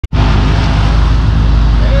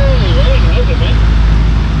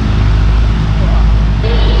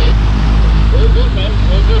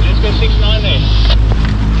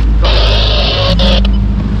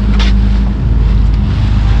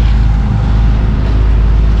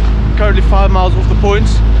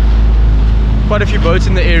points. Quite a few boats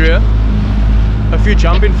in the area. A few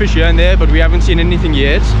jumping fish here and there, but we haven't seen anything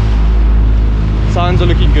yet. Signs are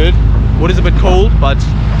looking good. Water's a bit cold, but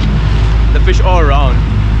the fish are around.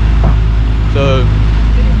 So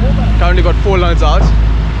currently got 4 lines out,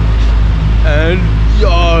 and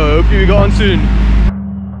yeah, hopefully we go on soon.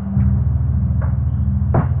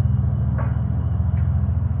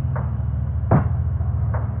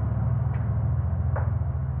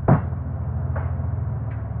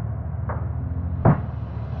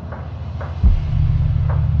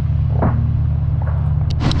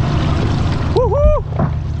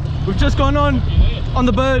 We've just gone on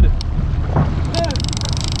the bird.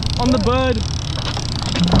 On the bird.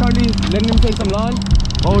 Currently letting him take some line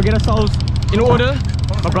while we get ourselves in order.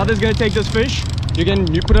 My brother's gonna take this fish.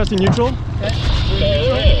 You put us in neutral.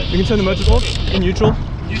 Okay. You can turn the motors off in neutral.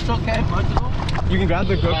 Neutral, okay, motors off. You can grab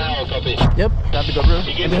the GoPro. Copy. Yep, grab the GoPro.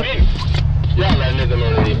 You get them in? Yeah, I landed them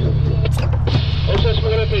already. Also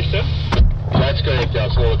smaller fish, sir? That's correct, yeah,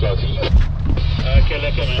 smaller classes. Okay,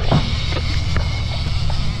 lekker man.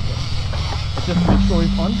 It's just fish going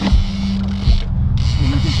fun. And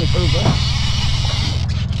you can take over.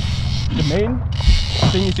 The main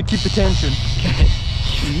thing is to keep the tension.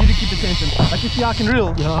 You need to keep the tension. Like you see I can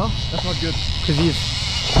reel. Yeah. That's not good. Because he's...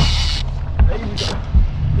 There we go.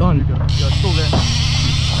 Gone. There we go. Yeah, it's still there.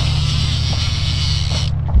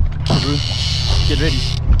 Get ready.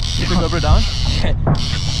 Put the GoPro down. Okay.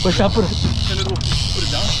 Push up, put it. Turn it off. Put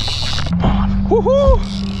it down. Woohoo!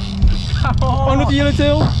 On with the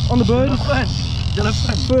yellowtail on the bird.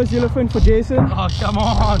 Yellowfin. First yellowfin for Jason. Oh, come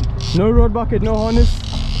on. No rod bucket, no harness.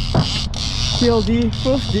 TLD,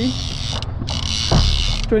 first D.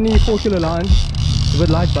 24 kilo line. A bit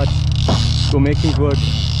light, but we'll make things work.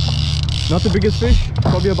 Not the biggest fish,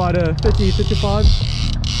 probably about a 30, 35,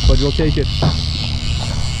 but we'll take it.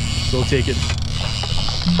 We'll take it.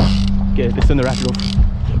 Okay, let's turn the ratchet off.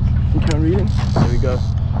 You can't read it. There we go.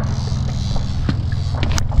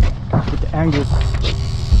 With the angles.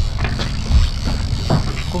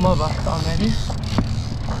 Kom maar wacht aan, maybe.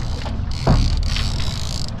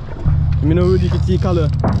 Let me know who you can see color.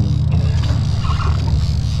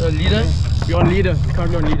 Leader? We're on leader,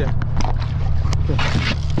 currently on leader. Okay.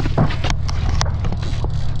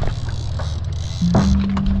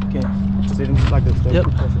 Okay, just let him like this. Don't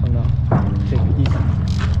put pressure on now. Take it easy.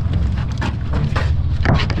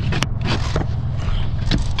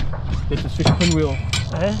 Let's just switch pinwheel.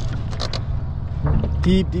 Eh?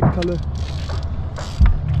 Deep color.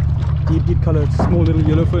 Deep color. It's a small little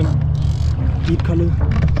yellowfin. Deep color.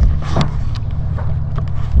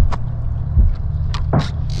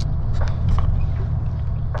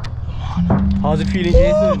 How's it feeling,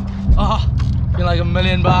 Jason? Ah, feel like $1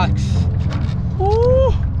 million.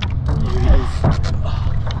 Ooh.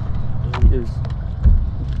 Here he is.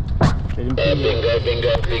 Let him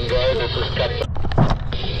Bingo. This is cut.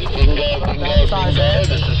 Bingo.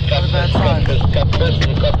 This is cut. This is cut first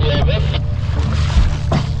and copy over.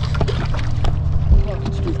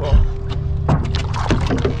 It's too far.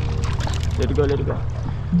 Let it go.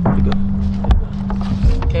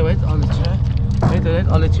 Okay, wait, I'll let you know. Wait,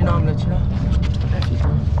 I'll let you know,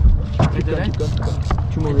 Wait, Keep going.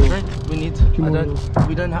 2 more wait, reels. we need,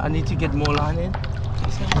 I need to get more line in.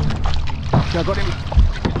 Yeah, I got him.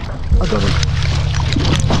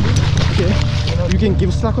 Okay, you can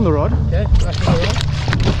give slack on the rod. Okay,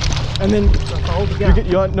 And then hold the gap.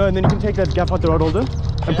 and then you can take that gap out the rod holder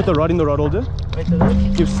and put the rod in the rod holder. Wait,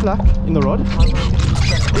 Give slack in the rod.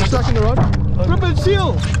 Give slack in the rod. Rip and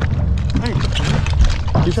seal! Hey.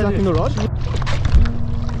 Give slack in the rod.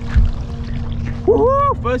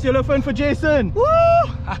 Woohoo! First yellowfin for Jason! Woo!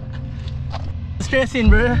 Stressing,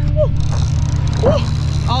 bro.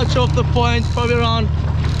 I'll chop the points, probably around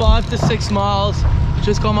 5 to 6 miles.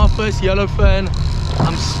 Just got my first yellowfin.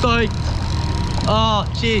 I'm stoked. Oh,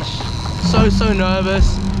 jeez. So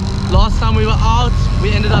nervous. Last time we were out,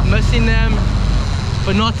 we ended up missing them,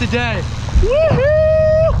 but not today.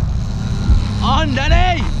 Woohoo! On,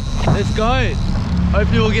 Daddy! Let's go.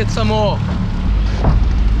 Hopefully we'll get some more.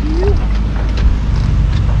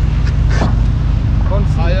 One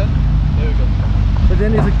higher. There we go. But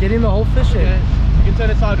then is it getting the whole fish in? Okay. You can turn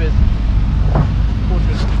it sideways.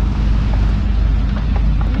 Portrait.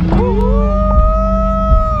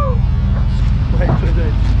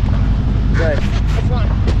 Wait. That's one.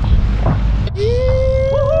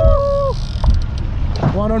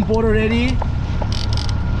 One on board already.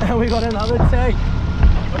 And we got another tank.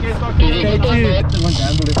 Okay, start killing. Thank you. One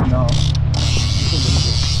handle it now.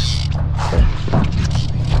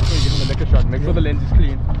 Give him a liquor shot. Make sure the lens is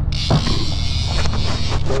clean.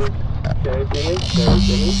 Very Benny.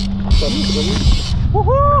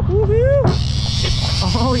 Woohoo! Woohoo!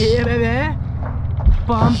 Oh yeah, baby!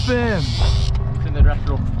 Bump him! It's in the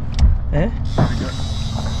rattle. Eh? There we go.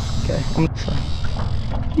 Okay.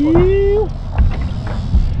 Ew.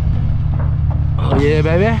 Oh yeah,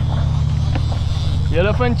 baby!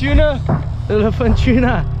 Yellowfin tuna. Elephant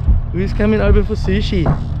tuna! Who's coming over for sushi?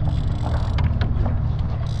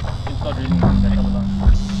 It's not really that come along.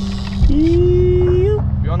 Ew.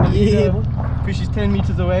 We're on the leader. Ew. Fish is 10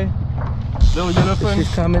 meters away. Little yellowfin.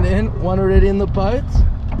 She's coming in. One already in the boat.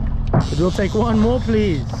 But we'll take one more,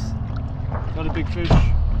 please. Not a big fish.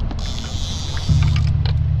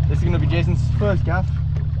 This is gonna be Jason's first gaff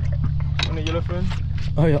on a yellowfin.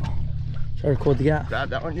 Oh yeah. Should I record the gap? Grab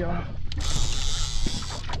that one, yeah.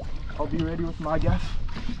 I'll be ready with my gaff.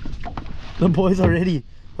 The boys are ready.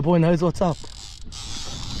 The boy knows what's up.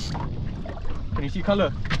 Can you see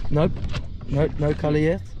colour? Nope. Nope, no colour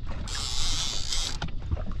yet.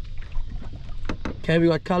 Okay, we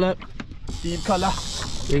got colour. Deep colour.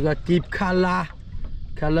 We got deep colour.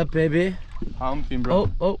 Colour, baby. Pumping, bro.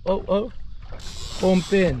 Oh.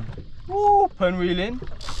 Pump in. Woo! Pinwheel in.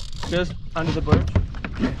 Just under the boat.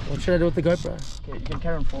 Okay, what should I do with the GoPro? Okay, you can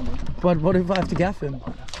carry on for me. But what if I have to gaff him?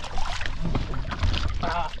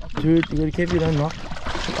 Dude, you gotta keep you don't knock.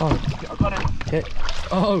 Oh, I got it. okay.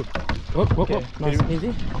 Oh, whoop. Okay, Nice and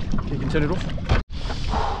easy. You can turn it off.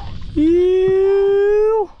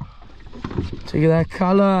 Ew. Check out that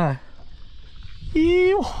colour.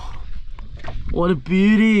 Ew. What a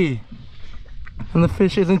beauty. And the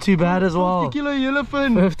fish isn't too bad as well. 50 kilo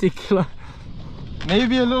yellowfin. 50 kilo.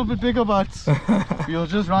 Maybe a little bit bigger, but we'll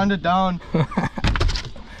just round it down.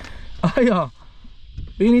 Oh yeah.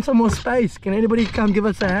 We need some more space. Can anybody come give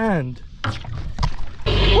us a hand?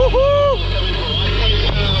 Woohoo!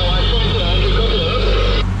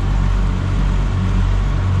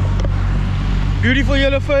 Beautiful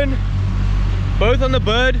yellowfin. Both on the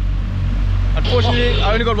bird. Unfortunately,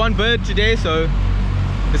 I only got one bird today, so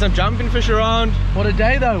there's some jumping fish around. What a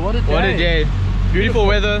day though, what a day. What a day. Beautiful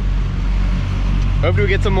weather. Hopefully we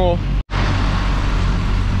get some more.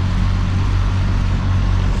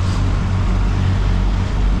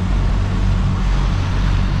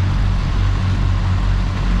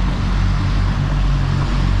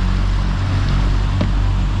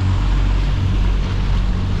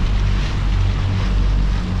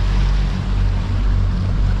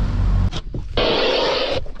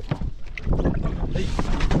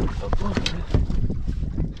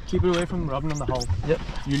 Keep it away from rubbing on the hull. Yep.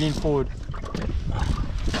 You lean forward.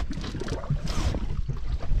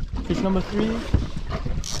 Fish number 3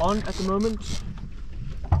 on at the moment.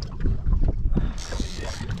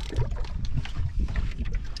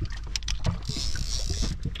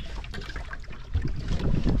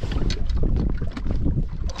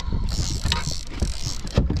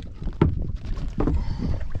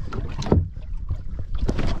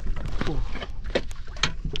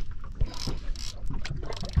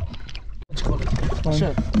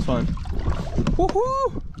 Sure. It's fine.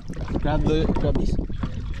 Woohoo! Grab these.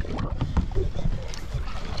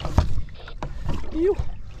 Ew.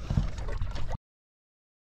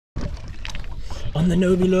 On the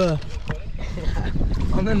NOEBY lure.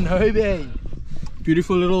 On the NOEBY.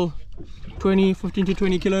 Beautiful little 15 to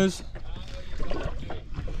 20 kilos.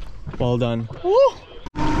 Well done. Woo!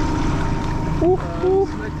 Woo!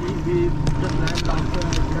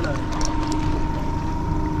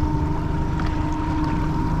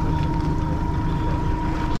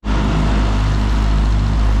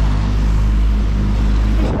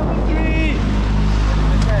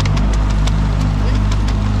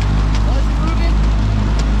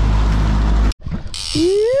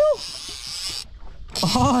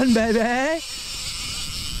 On, baby.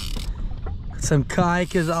 Got some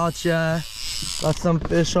kayakers out here. Got some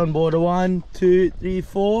fish on board. 1, 2, 3,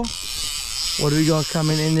 4. What do we got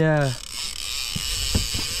coming in here?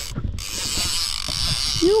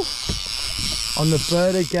 Ew. On the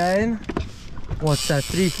bird again. What's that?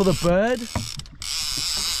 3 for the bird.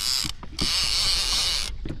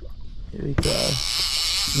 Here we go.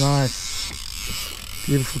 Nice.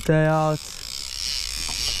 Beautiful day out.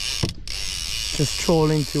 Just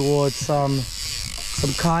trawling towards some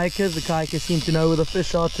kayakers. The kayakers seem to know where the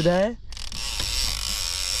fish are today.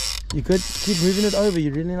 You could keep moving it over.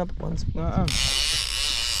 You're reeling up once. Let's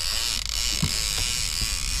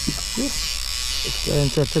go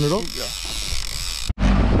and turn it off.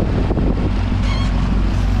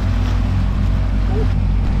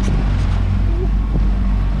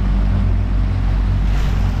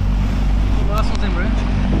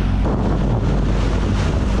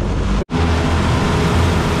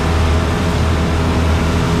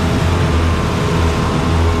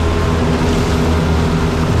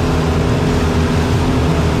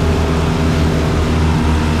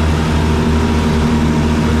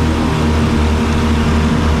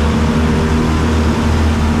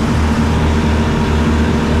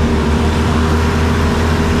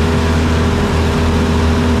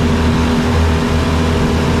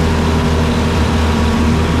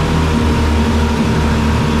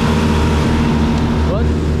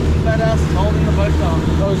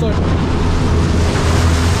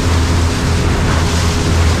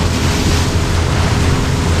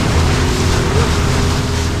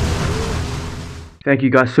 Thank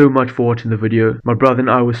you guys so much for watching the video. My brother and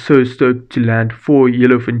I were so stoked to land 4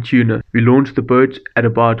 yellowfin tuna. We launched the boat at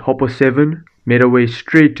about 7:30, made our way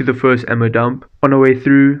straight to the first ammo dump. On our way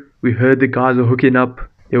through, we heard the guys were hooking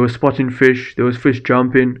up. They were spotting fish, there was fish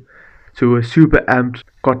jumping. So we were super amped,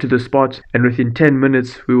 got to the spot, and within 10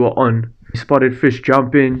 minutes we were on. We spotted fish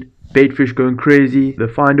jumping, bait fish going crazy, the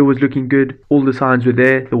finder was looking good, all the signs were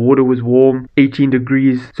there, the water was warm, 18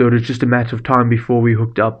 degrees, so it was just a matter of time before we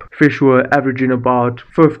hooked up. Fish were averaging about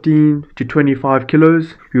 15 to 25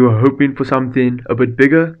 kilos. We were hoping for something a bit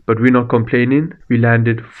bigger, but we're not complaining. We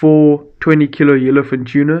landed 4 20-kilo yellowfin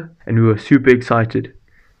tuna, and we were super excited.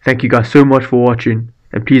 Thank you guys so much for watching,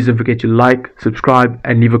 and please don't forget to like, subscribe,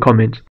 and leave a comment.